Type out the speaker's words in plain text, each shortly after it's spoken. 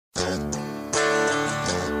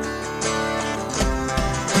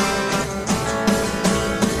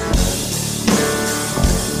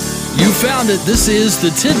found it. This is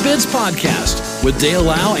the Tidbits Podcast with Dale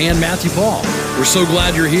Lau and Matthew Paul. We're so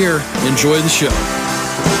glad you're here. Enjoy the show.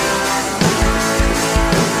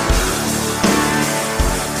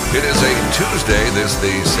 It is a Tuesday. This is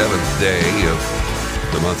the 7th day of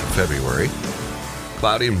the month of February.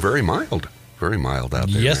 Cloudy and very mild. Very mild out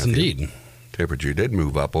there, Yes, Matthew. indeed. Temperature did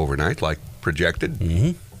move up overnight like projected.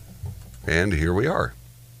 Mm-hmm. And here we are.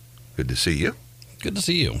 Good to see you. Good to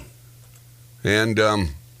see you. And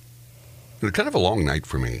it's kind of a long night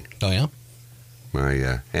for me. Oh, yeah?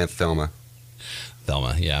 My Aunt Thelma.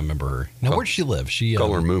 Thelma, yeah, I remember her. Now, where'd she live? She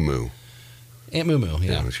Call her Moo Moo. Aunt Moo Moo,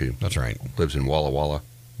 yeah. She That's right. lives in Walla Walla.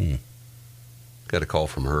 Got a call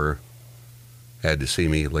from her. Had to see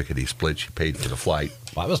me lickety-split. She paid for the flight.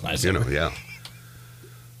 Well, that was nice. You know, yeah.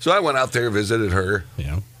 So I went out there, visited her.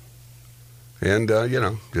 Yeah. And,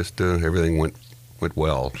 just everything went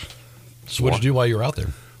well. So what did you do while you were out there?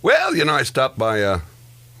 Well, I stopped by a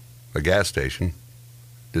gas station.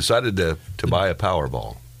 Decided to buy a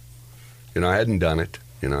Powerball. I hadn't done it.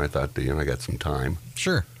 I thought, I got some time.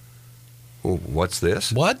 Sure. Well, what's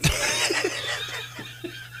this? What?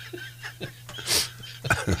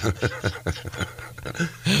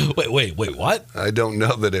 Wait, what? I don't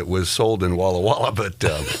know that it was sold in Walla Walla, but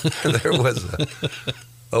there was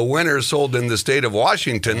a winner sold in the state of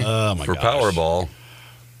Washington for gosh. Powerball.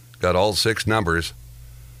 Got all 6 numbers.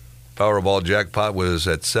 Powerball jackpot was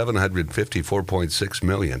at $754.6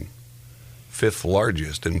 million. 5th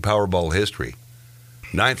largest in Powerball history.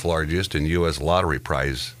 9th largest in U.S. lottery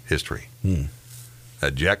prize history.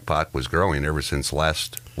 That jackpot was growing ever since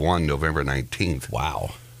last won November 19th.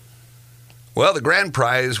 Wow. Well, the grand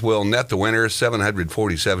prize will net the winner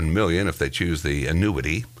 $747 million if they choose the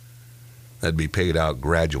annuity. That'd be paid out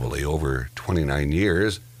gradually over 29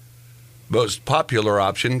 years. Most popular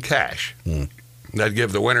option, cash. That'd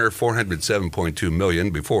give the winner $407.2 million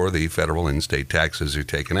before the federal and state taxes are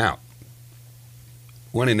taken out.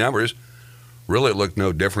 Winning numbers really look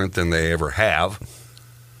no different than they ever have.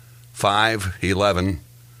 5, 11,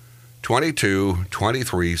 22,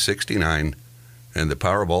 23, 69, and the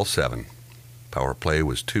Powerball 7. Power play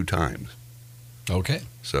was 2 times. Okay.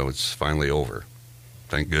 So it's finally over.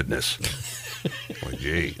 Thank goodness. Well,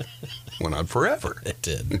 gee, went on forever. It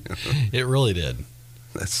did. It really did.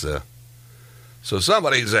 That's so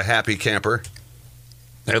somebody's a happy camper,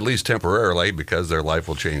 at least temporarily, because their life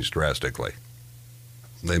will change drastically.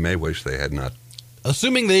 They may wish they had not.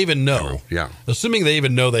 Assuming they even know. Yeah. Assuming they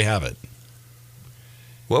even know they have it.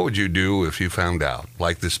 What would you do if you found out?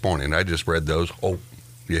 Like this morning, I just read those. Oh,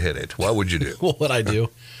 you hit it. What would you do? What would I do?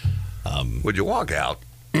 Would you walk out?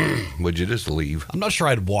 Would you just leave? I'm not sure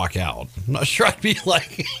I'd walk out. I'm not sure I'd be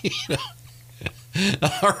like,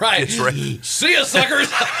 all right, see ya, suckers.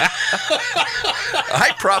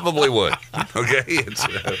 I probably would. Okay.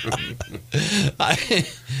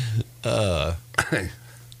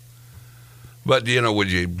 But,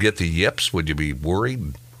 would you get the yips? Would you be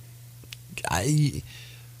worried?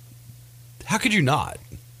 How could you not?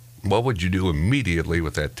 What would you do immediately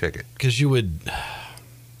with that ticket? Because you would,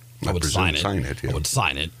 I would sign it. Yeah. I would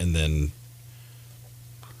sign it and then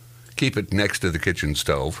keep it next to the kitchen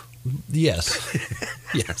stove. Yes.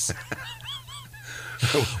 Yes.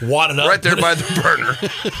 Wad it up. Right there by the burner.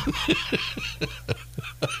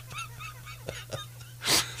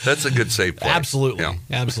 That's a good safe place. Absolutely. Yeah.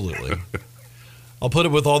 Absolutely. I'll put it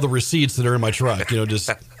with all the receipts that are in my truck,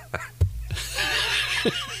 just.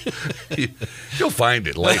 You'll find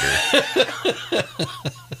it later.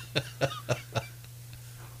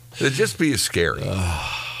 It'd just be scary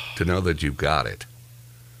to know that you've got it.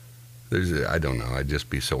 I don't know. I'd just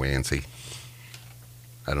be so antsy.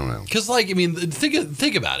 I don't know. Because,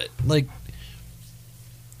 think about it. Like,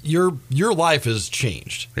 your life has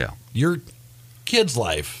changed. Yeah. Your kid's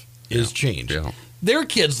life is changed. Yeah. Their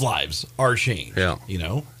kids' lives are changed. Yeah.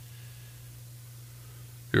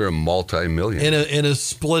 You're a multi-millionaire. In a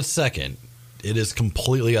split second, it is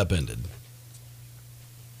completely upended.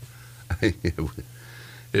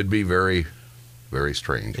 It'd be very, very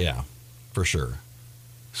strange. Yeah, for sure.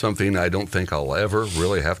 Something I don't think I'll ever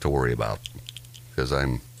really have to worry about because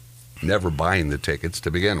I'm never buying the tickets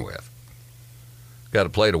to begin with. Got to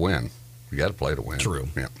play to win. You got to play to win. True.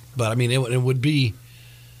 Yeah. But, it would be...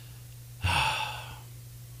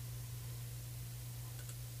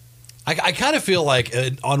 I kind of feel like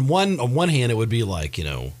on one hand it would be like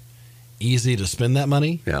easy to spend that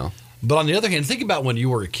money. Yeah. But on the other hand, think about when you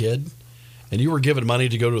were a kid and you were given money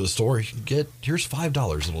to go to the store. Here's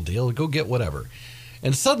 $5, little deal. Go get whatever.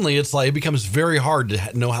 And suddenly it's like it becomes very hard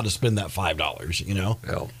to know how to spend that $5.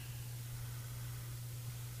 Yeah.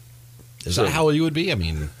 Is that how you would be?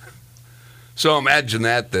 So imagine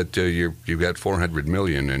that you've got $400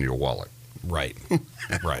 million in your wallet. Right.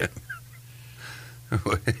 Right.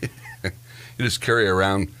 You just carry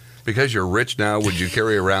around, because you're rich now, would you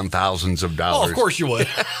carry around thousands of dollars? Oh, of course you would.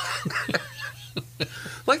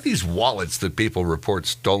 Like these wallets that people report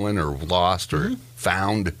stolen or lost or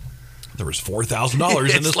found. There was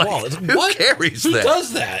 $4,000 in this wallet. Who carries Who that?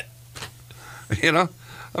 does that? You know,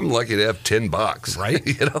 I'm lucky to have $10, right?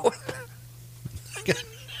 You know,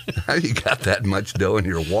 how you got that much dough in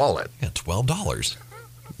your wallet? Yeah, $12.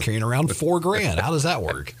 Carrying around $4,000. How does that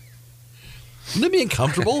work? Wouldn't it be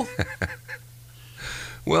uncomfortable?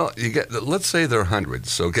 Well, let's say they're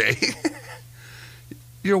hundreds, okay?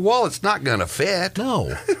 Your wallet's not going to fit.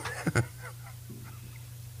 No.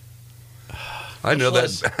 I know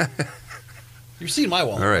that. You've seen my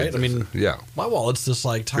wallet, All right. right? I mean, yeah. My wallet's just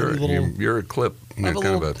like tiny little. You're a clip.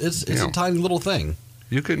 It's a tiny little thing.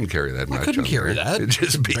 You couldn't carry that much. I couldn't carry there. that. It'd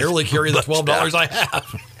just be barely carry the $12 I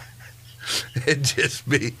have. It'd just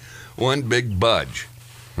be one big budge.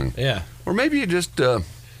 Yeah. Or maybe you just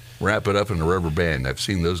wrap it up in a rubber band. I've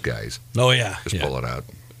seen those guys. Oh yeah. Just pull it out.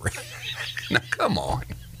 Now, come on.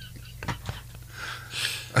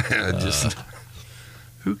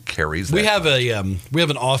 Who carries that? We have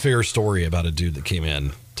an off-air story about a dude that came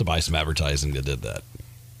in to buy some advertising that did that.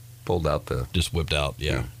 Pulled out just whipped out.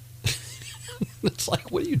 Yeah. It's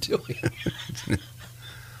like, what are you doing?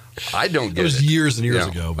 I don't get it. It was years and years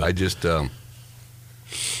ago. But I just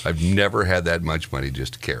I've never had that much money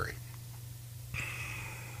just to carry.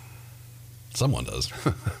 Someone does.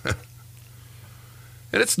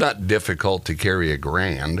 And it's not difficult to carry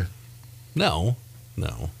 $1,000. No.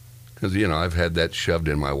 Because, I've had that shoved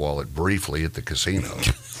in my wallet briefly at the casino.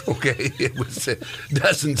 Okay? It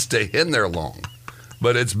doesn't stay in there long.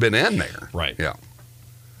 But it's been in there. Right. Yeah.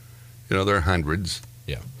 There are hundreds.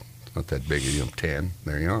 Yeah. It's not that big, 10.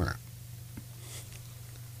 There you are.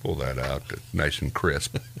 Pull that out, nice and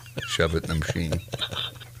crisp. Shove it in the machine.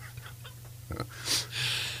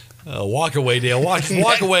 Walk away, Dale.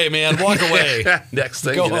 Walk away, man. Walk away. Next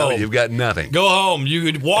thing Go you know, home. you've got nothing. Go home. You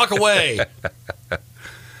could walk away.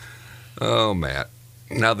 Oh, Matt.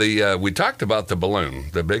 Now, we talked about the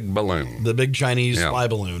balloon, the big balloon. The big Chinese spy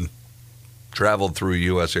balloon. Traveled through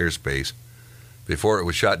U.S. airspace before it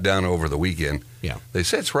was shot down over the weekend. Yeah. They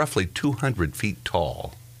say it's roughly 200 feet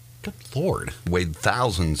tall. Good Lord. Weighed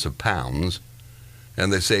thousands of pounds.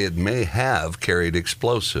 And they say it may have carried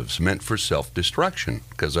explosives meant for self-destruction.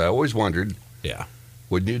 Because I always wondered,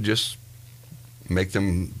 wouldn't you just make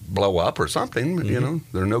them blow up or something? Mm-hmm.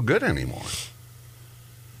 They're no good anymore.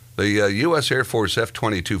 The U.S. Air Force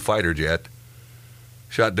F-22 fighter jet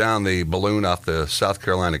shot down the balloon off the South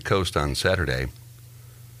Carolina coast on Saturday.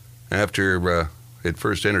 After it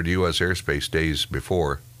first entered U.S. airspace days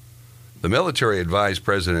before, the military advised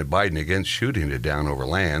President Biden against shooting it down over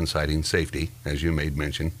land, citing safety, as you made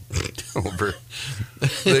mention, over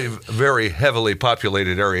the very heavily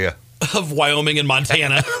populated area of Wyoming and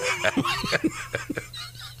Montana.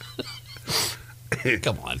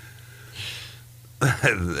 Come on.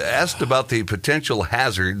 Asked about the potential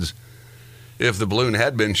hazards if the balloon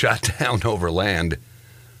had been shot down over land,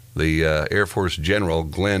 the Air Force General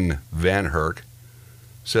Glenn Van Herk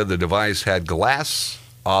said the device had glass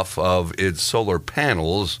off of its solar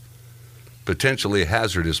panels, potentially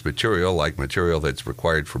hazardous material like material that's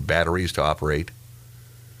required for batteries to operate,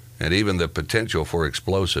 and even the potential for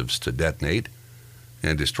explosives to detonate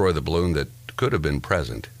and destroy the balloon that could have been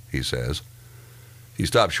present, he says. He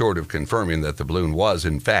stopped short of confirming that the balloon was,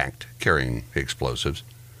 in fact, carrying explosives.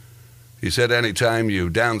 He said, anytime you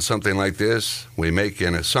down something like this, we make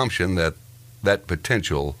an assumption that that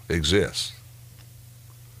potential exists.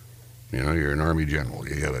 You're an Army general.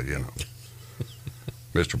 You got to,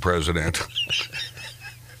 Mr. President.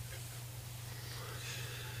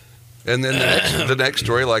 And then the next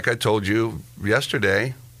story, like I told you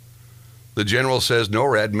yesterday, the general says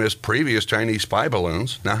NORAD missed previous Chinese spy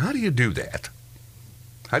balloons. Now, how do you do that?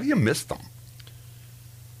 How do you miss them?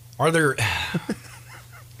 Are there...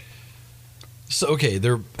 So, okay,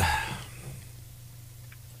 they're...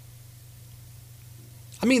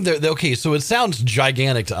 I mean, they're okay, so it sounds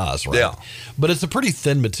gigantic to us, right? Yeah. But it's a pretty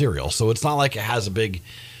thin material, so it's not like it has a big...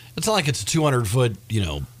 It's not like it's a 200-foot,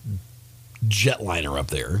 jetliner up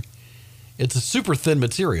there. It's a super thin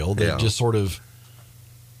material that just sort of...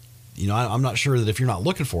 I'm not sure that if you're not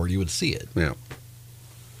looking for it, you would see it. Yeah.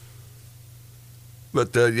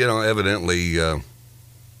 But, evidently,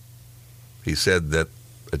 he said that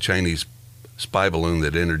a Chinese spy balloon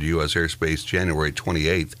that entered U.S. airspace January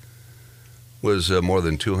 28th was more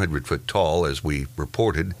than 200 foot tall, as we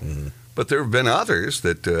reported. Mm-hmm. But there have been others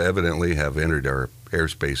that evidently have entered our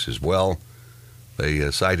airspace as well.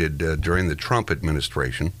 They cited during the Trump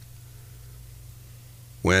administration.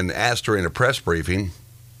 When asked during a press briefing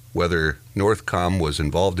whether Northcom was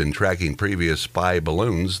involved in tracking previous spy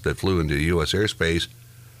balloons that flew into U.S. airspace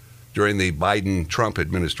during the Biden-Trump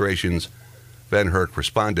administrations, Van Herk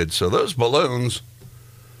responded, so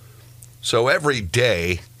every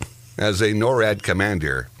day as a NORAD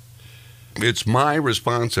commander, it's my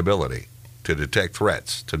responsibility to detect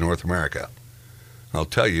threats to North America. I'll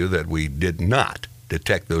tell you that we did not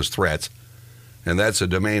detect those threats, and that's a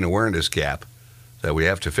domain awareness gap that we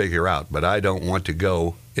have to figure out, but I don't want to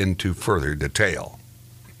go into further detail.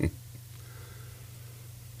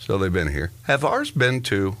 So they've been here. Have ours been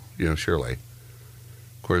to, surely.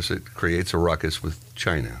 Of course, it creates a ruckus with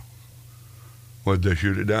China. What'd they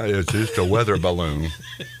shoot it down? It's just a weather balloon.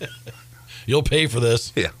 You'll pay for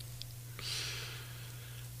this. Yeah.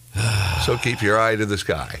 So keep your eye to the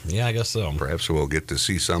sky. Yeah, I guess so. Perhaps we'll get to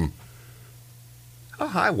see some. How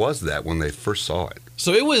high was that when they first saw it?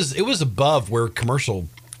 So it was above where commercial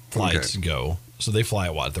flights go. So they fly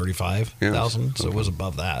at what, 35,000? Yes. So it was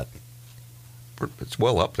above that. It's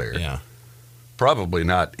well up there. Yeah. Probably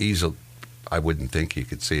not easily. I wouldn't think you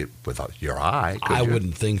could see it with your eye. I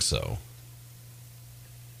wouldn't think so.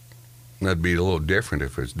 That'd be a little different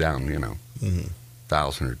if it's down,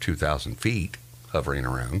 1,000 or 2,000 feet hovering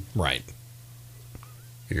around. Right.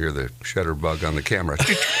 You hear the shutterbug on the camera.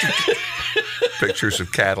 Pictures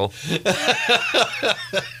of cattle.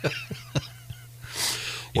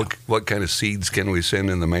 What kind of seeds can we send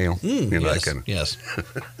in the mail? Yes.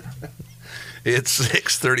 It's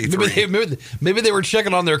 6:33. Maybe they were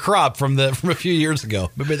checking on their crop from a few years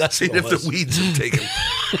ago. Maybe that's see if the weeds have taken.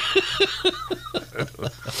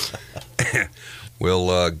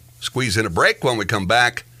 We'll squeeze in a break when we come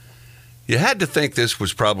back. You had to think this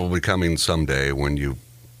was probably coming someday when you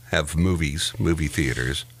have movie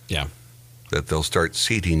theaters. Yeah. That they'll start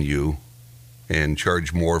seating you and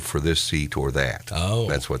charge more for this seat or that. Oh.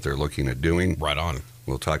 That's what they're looking at doing. Right on.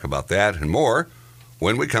 We'll talk about that and more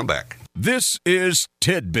when we come back. This is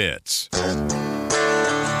Tidbits.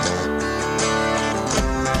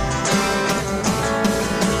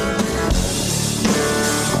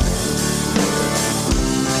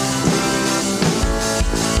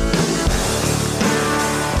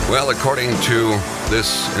 Well, according to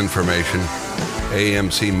this information,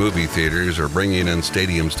 AMC movie theaters are bringing in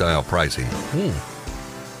stadium-style pricing.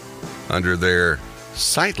 Under their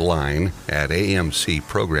Sightline at AMC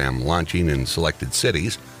program launching in selected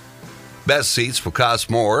cities, best seats will cost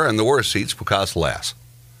more and the worst seats will cost less.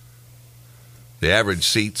 The average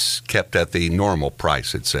seats kept at the normal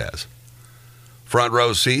price, it says. Front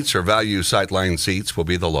row seats or value Sightline seats will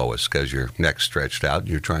be the lowest because your neck's stretched out and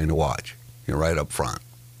you're trying to watch. You're right up front.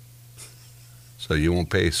 So you won't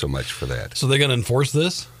pay so much for that. So they're going to enforce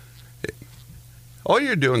this? All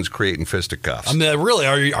you're doing is creating fisticuffs. I mean,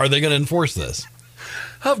 really, are they going to enforce this?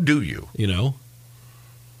 How do you?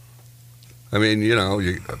 I mean,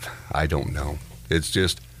 I don't know. It's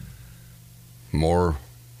just more.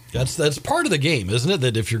 That's part of the game, isn't it?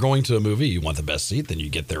 That if you're going to a movie, you want the best seat, then you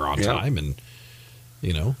get there on time, and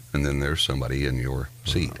And then there's somebody in your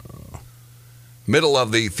seat. Middle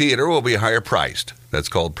of the theater will be higher priced. That's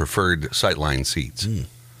called preferred Sightline seats.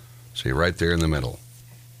 So you're right there in the middle,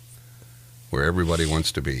 where everybody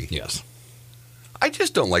wants to be. Yes. I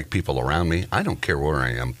just don't like people around me. I don't care where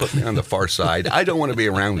I am. Put me on the far side. I don't want to be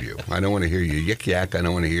around you. I don't want to hear you yik yak. I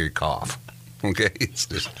don't want to hear you cough. Okay? It's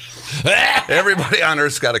just everybody on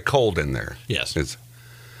Earth's got a cold in there. Yes.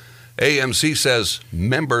 AMC says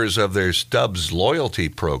members of their Stubbs loyalty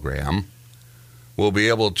program will be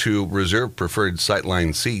able to reserve preferred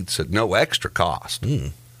Sightline seats at no extra cost.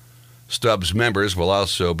 Stubbs members will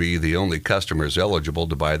also be the only customers eligible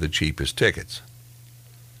to buy the cheapest tickets.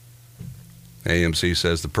 AMC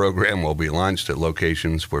says the program will be launched at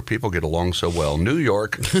locations where people get along so well. New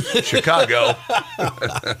York, Chicago,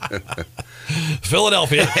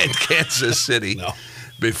 Philadelphia, and Kansas City. No.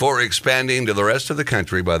 Before expanding to the rest of the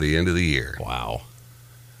country by the end of the year. Wow.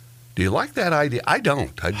 Do you like that idea? I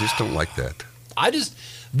don't. I just don't like that.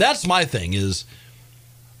 That's my thing is,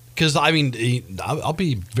 because I mean, I'll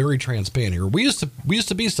be very transparent here. We used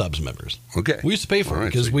to be Stubbs members. Okay. We used to pay for it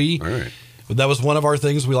because right. That was one of our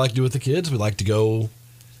things we like to do with the kids. We like to go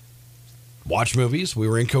watch movies. We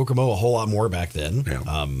were in Kokomo a whole lot more back then.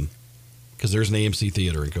 Yeah. Because there's an AMC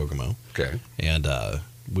theater in Kokomo. Okay. And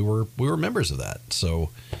we were members of that. So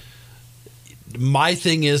my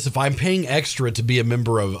thing is, if I'm paying extra to be a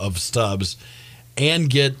member of Stubbs and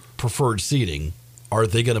get preferred seating, are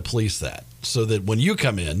they going to police that? So that when you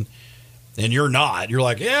come in and you're not, you're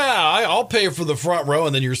like, yeah, I'll pay for the front row,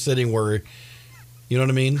 and then you're sitting where, you know what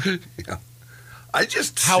I mean? Yeah.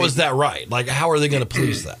 How is that right? Like, how are they going to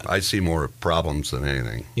police that? I see more problems than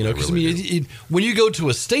anything. You know, because when you go to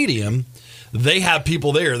a stadium, they have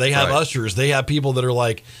people there. They have ushers. They have people that are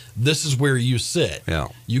like, this is where you sit. Yeah.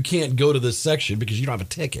 You can't go to this section because you don't have a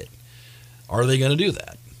ticket. Are they going to do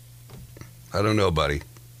that? I don't know, buddy.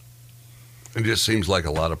 It just seems like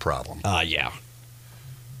a lot of problem. Yeah.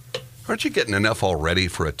 Aren't you getting enough already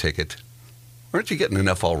for a ticket? Aren't you getting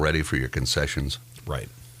enough already for your concessions? Right.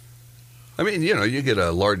 I mean, you know, you get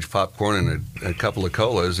a large popcorn and a couple of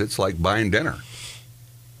colas, it's like buying dinner,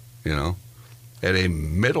 you know, at a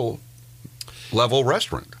middle-level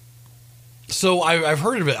restaurant. So I've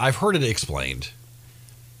heard of it. I've heard it explained,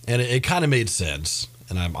 and it kind of made sense.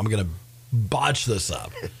 And I'm going to botch this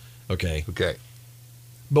up, okay? Okay.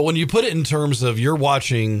 But when you put it in terms of you're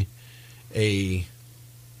watching in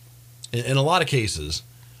a lot of cases,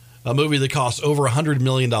 a movie that costs over $100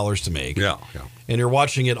 million to make. Yeah. And you're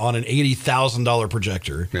watching it on an $80,000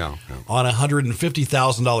 projector. Yeah. On a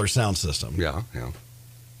 $150,000 sound system. Yeah.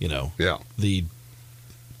 You know. Yeah. The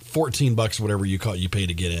 $14, whatever you pay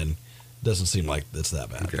to get in, doesn't seem like it's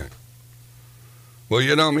that bad. Okay. Well,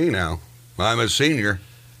 you know me now. I'm a senior.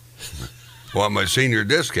 Want my senior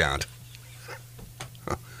discount.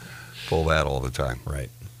 Pull that all the time. Right.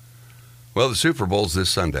 Well, the Super Bowl's this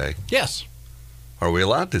Sunday. Yes. Are we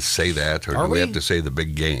allowed to say that, or do we have to say the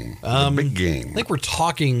big game? The big game. I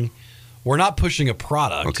think we're not pushing a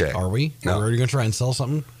product, okay. Are we? No. Or are you going to try and sell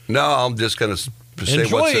something? No, I'm just going to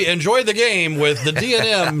say enjoy the game with the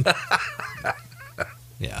D&M.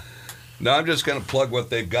 Yeah. No, I'm just going to plug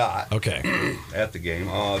what they've got. Okay. At the game.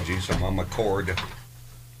 Oh, geez, I'm on my cord.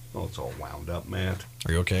 Oh, it's all wound up, Matt.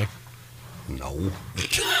 Are you okay? No.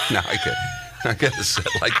 No, I got to sit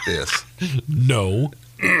like this. No.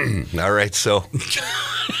 All right, so.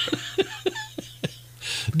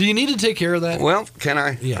 Do you need to take care of that? Well, can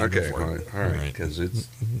I? Yeah. Okay. All right. Because it's.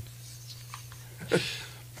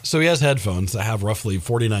 So he has headphones that have roughly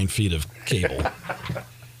 49 feet of cable,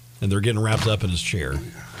 and they're getting wrapped up in his chair.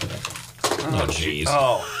 Oh, jeez.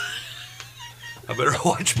 Oh. I better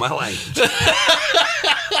watch my language.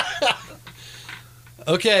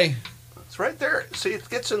 Okay. It's right there. See, it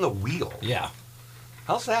gets in the wheel. Yeah.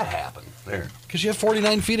 How's that happen? There. Because you have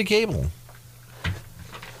 49 feet of cable.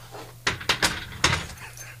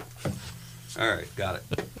 All right, got it.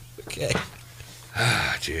 Okay.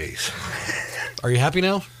 Ah, jeez. Are you happy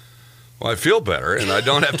now? Well, I feel better, and I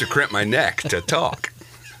don't have to crimp my neck to talk.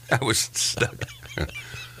 I was stuck.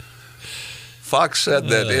 Fox said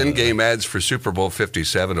that in-game ads for Super Bowl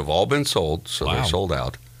 57 have all been sold, so they're sold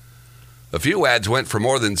out. A few ads went for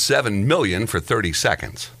more than $7 million for 30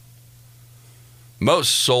 seconds.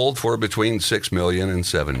 Most sold for between $6 million and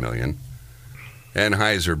 $7 million.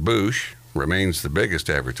 Anheuser-Busch remains the biggest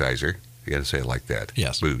advertiser. You got to say it like that.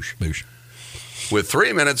 Yes. Busch. Busch. With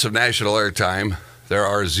 3 minutes of national airtime, there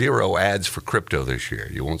are 0 ads for crypto this year.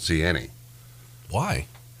 You won't see any. Why?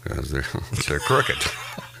 Because they're crooked.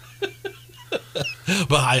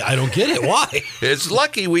 But I don't get it. Why? It's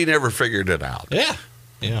lucky we never figured it out. Yeah.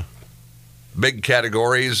 Yeah. Big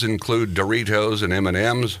categories include Doritos and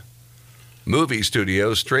M&Ms, movie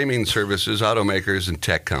studios, streaming services, automakers, and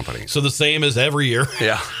tech companies. So the same as every year.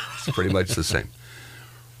 Yeah, it's pretty much the same.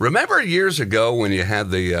 Remember years ago when you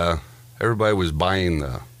had everybody was buying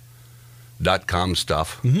the .com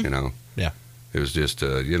stuff, you know? Yeah. It was just,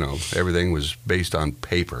 everything was based on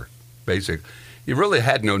paper. Basic. You really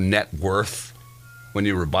had no net worth when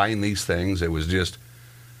you were buying these things. It was just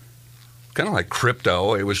kind of like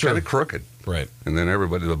crypto. It was kind of crooked. Right. And then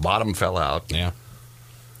the bottom fell out. Yeah.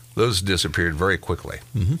 Those disappeared very quickly.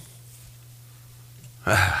 Mm-hmm.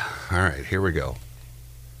 All right, here we go.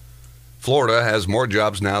 Florida has more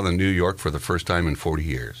jobs now than New York for the first time in 40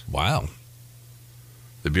 years. Wow.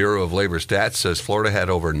 The Bureau of Labor Stats says Florida had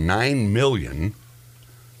over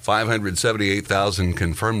 9,578,000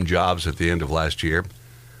 confirmed jobs at the end of last year,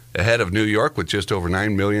 ahead of New York with just over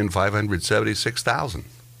 9,576,000.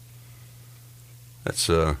 That's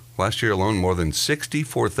last year alone, more than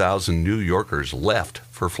 64,000 New Yorkers left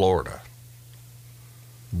for Florida.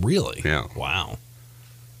 Really? Yeah. Wow.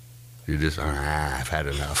 You just, I've had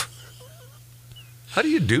enough. How do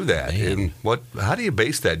you do that? Man. And how do you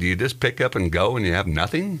base that? Do you just pick up and go and you have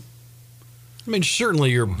nothing? I mean,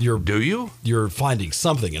 certainly Do you? You're finding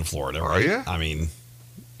something in Florida, Are right? you? I mean,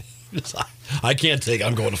 I can't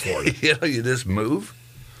I'm going to Florida. You just move.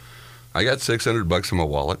 I got $600 in my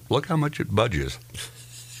wallet. Look how much it budges.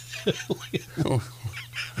 Let's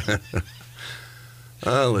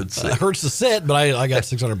see. It hurts to sit, but I got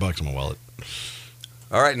 $600 in my wallet.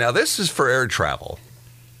 All right, now this is for air travel.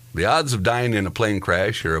 The odds of dying in a plane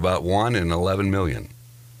crash are about 1 in 11 million.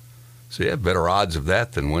 So you have better odds of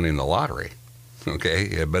that than winning the lottery. Okay,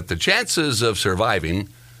 yeah, but the chances of surviving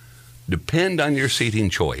depend on your seating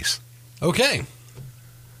choice. Okay.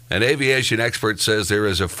 An aviation expert says there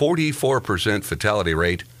is a 44% fatality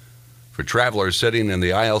rate for travelers sitting in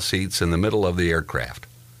the aisle seats in the middle of the aircraft,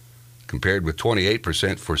 compared with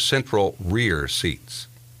 28% for central rear seats.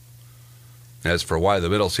 As for why the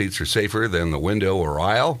middle seats are safer than the window or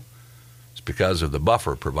aisle, it's because of the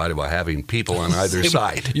buffer provided by having people on either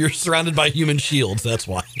side. You're surrounded by human shields, that's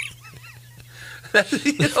why.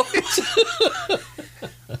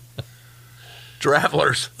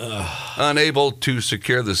 Travelers unable to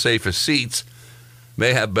secure the safest seats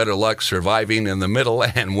may have better luck surviving in the middle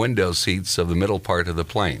and window seats of the middle part of the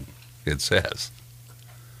plane, it says.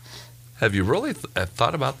 Have you really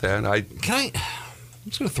thought about that? I'm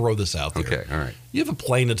just going to throw this out there. Okay, all right. You have a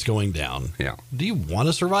plane that's going down. Yeah. Do you want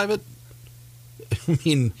to survive it? I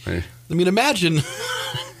mean, imagine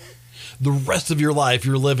the rest of your life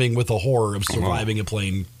you're living with the horror of surviving a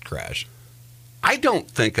plane crash. I don't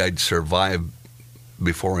think I'd survive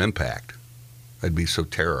before impact. I'd be so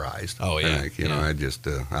terrorized. Oh, yeah. I just,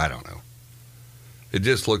 I don't know. It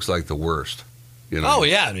just looks like the worst. Oh,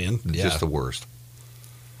 yeah, man. It's just the worst.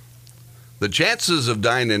 The chances of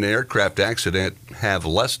dying in an aircraft accident have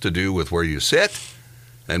less to do with where you sit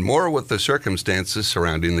and more with the circumstances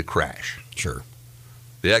surrounding the crash. Sure.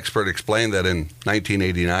 The expert explained that in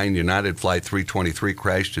 1989, United Flight 323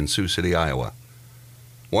 crashed in Sioux City, Iowa.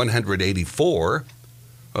 184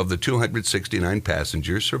 of the 269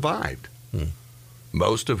 passengers survived,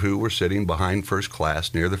 most of who were sitting behind first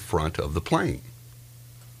class near the front of the plane.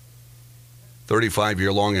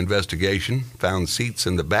 35-year-long investigation found seats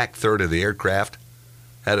in the back third of the aircraft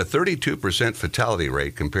had a 32% fatality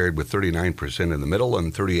rate compared with 39% in the middle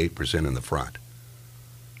and 38% in the front.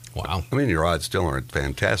 Wow. I mean, your odds still aren't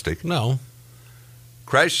fantastic. No.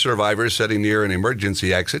 Crash survivors sitting near an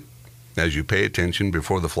emergency exit, as you pay attention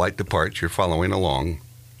before the flight departs, you're following along,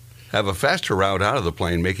 have a faster route out of the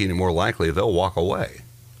plane, making it more likely they'll walk away.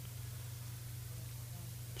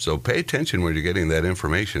 So pay attention when you're getting that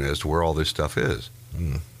information as to where all this stuff is.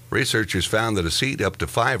 Researchers found that a seat up to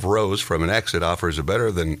 5 rows from an exit offers a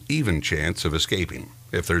better than even chance of escaping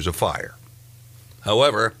if there's a fire.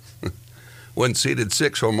 However, when seated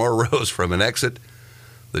 6 or more rows from an exit,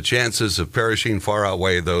 the chances of perishing far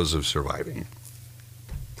outweigh those of surviving.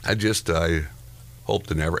 I hope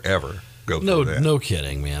to never, ever go through that. No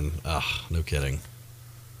kidding, man. No kidding.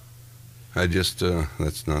 That's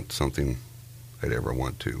not something I'd ever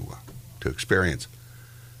want to experience.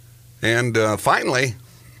 And finally,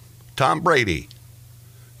 Tom Brady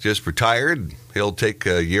just retired. He'll take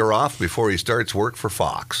a year off before he starts work for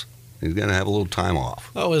Fox. He's going to have a little time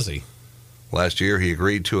off. Oh, is he? Last year, he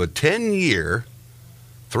agreed to a 10-year,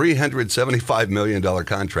 $375 million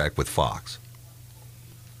contract with Fox.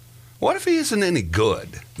 What if he isn't any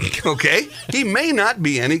good? Okay? He may not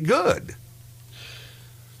be any good.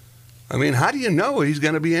 I mean, how do you know he's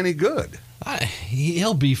going to be any good?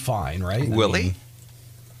 He'll be fine, right? Will he?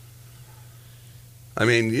 I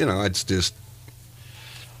mean, it's just...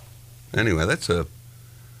 Anyway,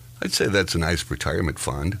 I'd say that's a nice retirement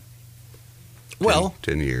fund. Well,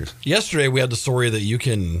 10 years. Yesterday we had the story that you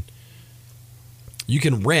can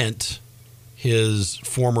rent his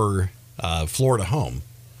former Florida home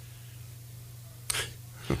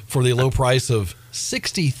for the low price of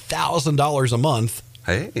 $60,000 a month.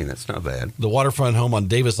 Hey, that's not bad. The waterfront home on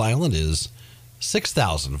Davis Island is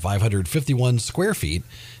 6,551 square feet,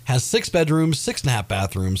 has 6 bedrooms, 6.5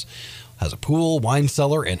 bathrooms, has a pool, wine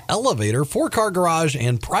cellar, an elevator, 4-car garage,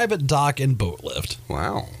 and private dock and boat lift.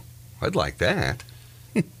 Wow. I'd like that.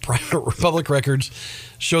 Private Republic records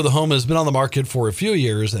show the home has been on the market for a few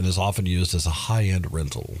years and is often used as a high-end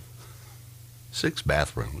rental. 6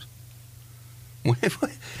 bathrooms.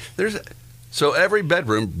 So every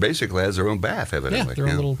bedroom basically has their own bath, evidently. Yeah, their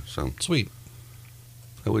own little suite.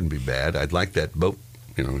 That wouldn't be bad. I'd like that boat.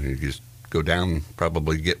 You just go down,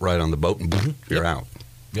 probably get right on the boat, and you're out.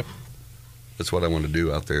 Yep. That's what I want to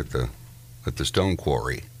do out there at the stone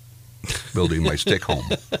quarry, building my stick home.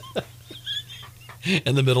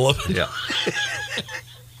 In the middle of it. Yeah.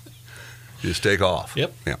 Just take off.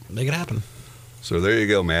 Yep. Yeah. Make it happen. So there you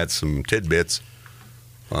go, Matt. Some tidbits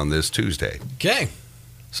on this Tuesday. Okay.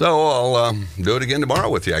 So I'll do it again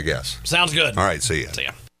tomorrow with you, I guess. Sounds good. All right. See ya. See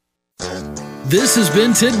ya. This has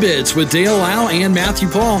been Tidbits with Dale Lau and Matthew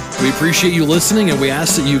Paul. We appreciate you listening, and we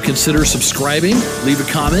ask that you consider subscribing, leave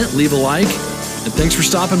a comment, leave a like, and thanks for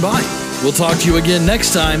stopping by. We'll talk to you again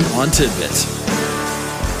next time on Tidbits.